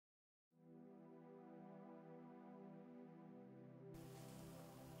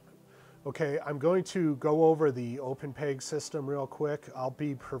Okay, I'm going to go over the OpenPeg system real quick. I'll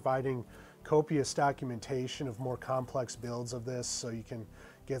be providing copious documentation of more complex builds of this so you can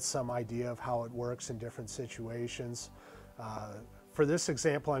get some idea of how it works in different situations. For this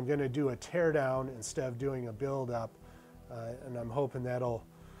example, I'm going to do a teardown instead of doing a build up, and I'm hoping that'll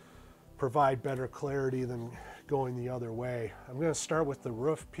provide better clarity than going the other way. I'm going to start with the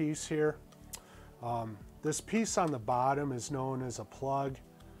roof piece here. This piece on the bottom is known as a plug.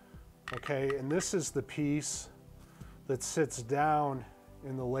 Okay, and this is the piece that sits down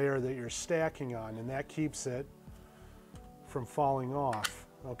in the layer that you're stacking on, and that keeps it from falling off.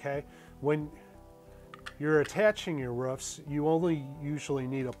 Okay, when you're attaching your roofs, you only usually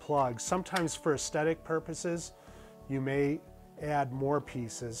need a plug. Sometimes for aesthetic purposes, you may add more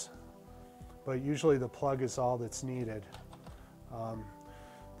pieces, but usually the plug is all that's needed.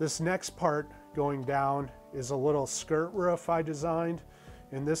 This next part going down is a little skirt roof I designed.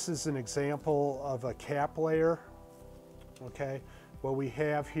 And this is an example of a cap layer. Okay, what we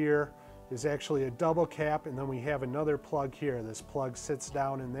have here is actually a double cap, and then we have another plug here. This plug sits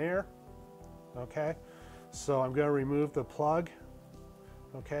down in there. Okay, so I'm going to remove the plug.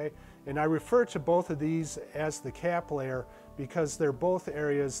 Okay, and I refer to both of these as the cap layer because they're both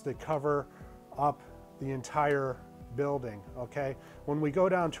areas that cover up the entire building. Okay, when we go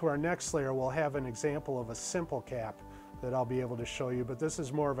down to our next layer, we'll have an example of a simple cap that I'll be able to show you, but this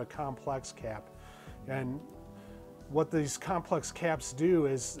is more of a complex cap. And what these complex caps do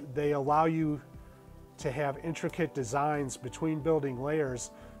is they allow you to have intricate designs between building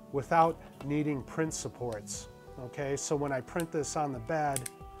layers without needing print supports. Okay, so when I print this on the bed,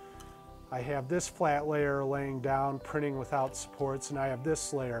 I have this flat layer laying down, printing without supports, and I have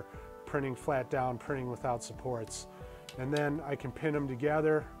this layer printing flat down, printing without supports. And then I can pin them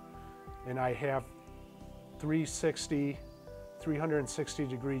together, and I have 360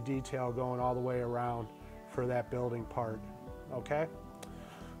 degree detail going all the way around for that building part. Okay,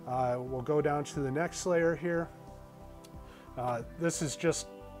 we'll go down to the next layer here. This is just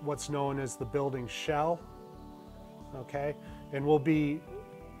what's known as the building shell. Okay, and we'll be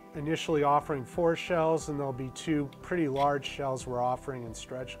initially offering 4 shells, and there'll be 2 pretty large shells we're offering in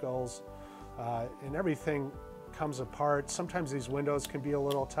stretch goals, and everything comes apart. Sometimes these windows can be a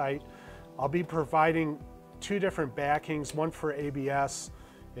little tight. I'll be providing 2 different backings, one for ABS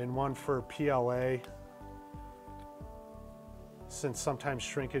and one for PLA, since sometimes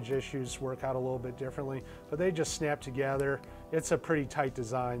shrinkage issues work out a little bit differently, but they just snap together. It's a pretty tight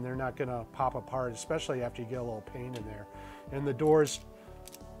design. They're not gonna pop apart, especially after you get a little paint in there. And the doors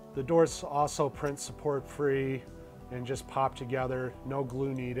also print support free and just pop together, no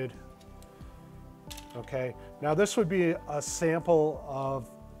glue needed. Okay, now this would be a sample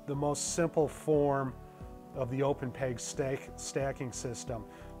of the most simple form of the OpenPeg stacking system.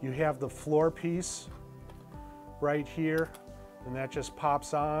 You have the floor piece right here, and that just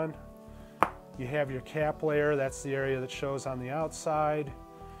pops on. You have your cap layer, that's the area that shows on the outside,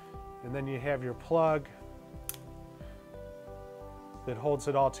 and then you have your plug that holds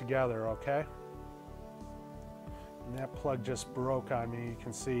it all together. Okay, and that plug just broke on me. You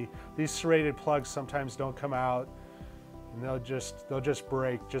can see these serrated plugs sometimes don't come out, and they'll just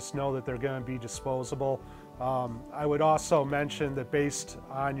break. Just know that they're going to be disposable. I would also mention that based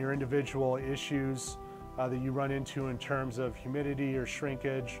on your individual issues that you run into in terms of humidity or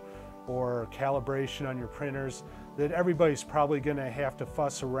shrinkage or calibration on your printers, that everybody's probably going to have to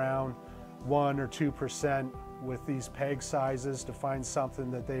fuss around 1 or 2% with these peg sizes to find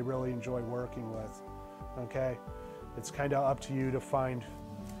something that they really enjoy working with. Okay, it's kind of up to you to find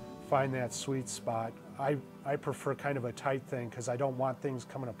that sweet spot. I prefer kind of a tight thing because I don't want things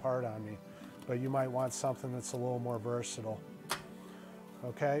coming apart on me, but you might want something that's a little more versatile.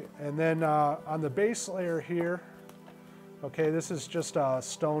 Okay, and then on the base layer here, okay, this is just a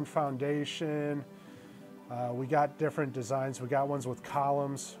stone foundation. We got different designs. We got ones with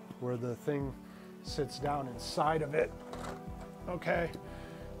columns where the thing sits down inside of it. Okay,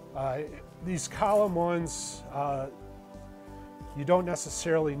 these column ones, you don't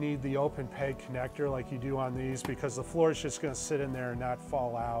necessarily need the OpenPeg connector like you do on these because the floor is just going to sit in there and not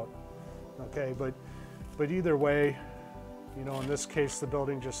fall out. Okay, but either way, you know, in this case the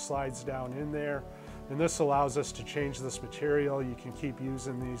building just slides down in there, and this allows us to change this material. You can keep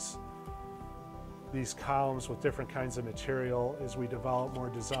using these columns with different kinds of material as we develop more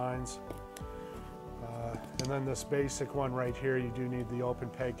designs. And then this basic one right here, you do need the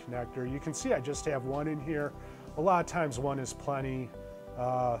OpenPeg connector. You can see I just have 1 in here. A lot of times 1 is plenty,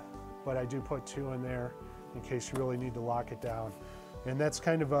 but I do put 2 in there in case you really need to lock it down. And that's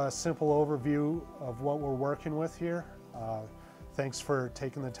kind of a simple overview of what we're working with here. Thanks for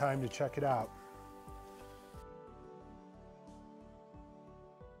taking the time to check it out.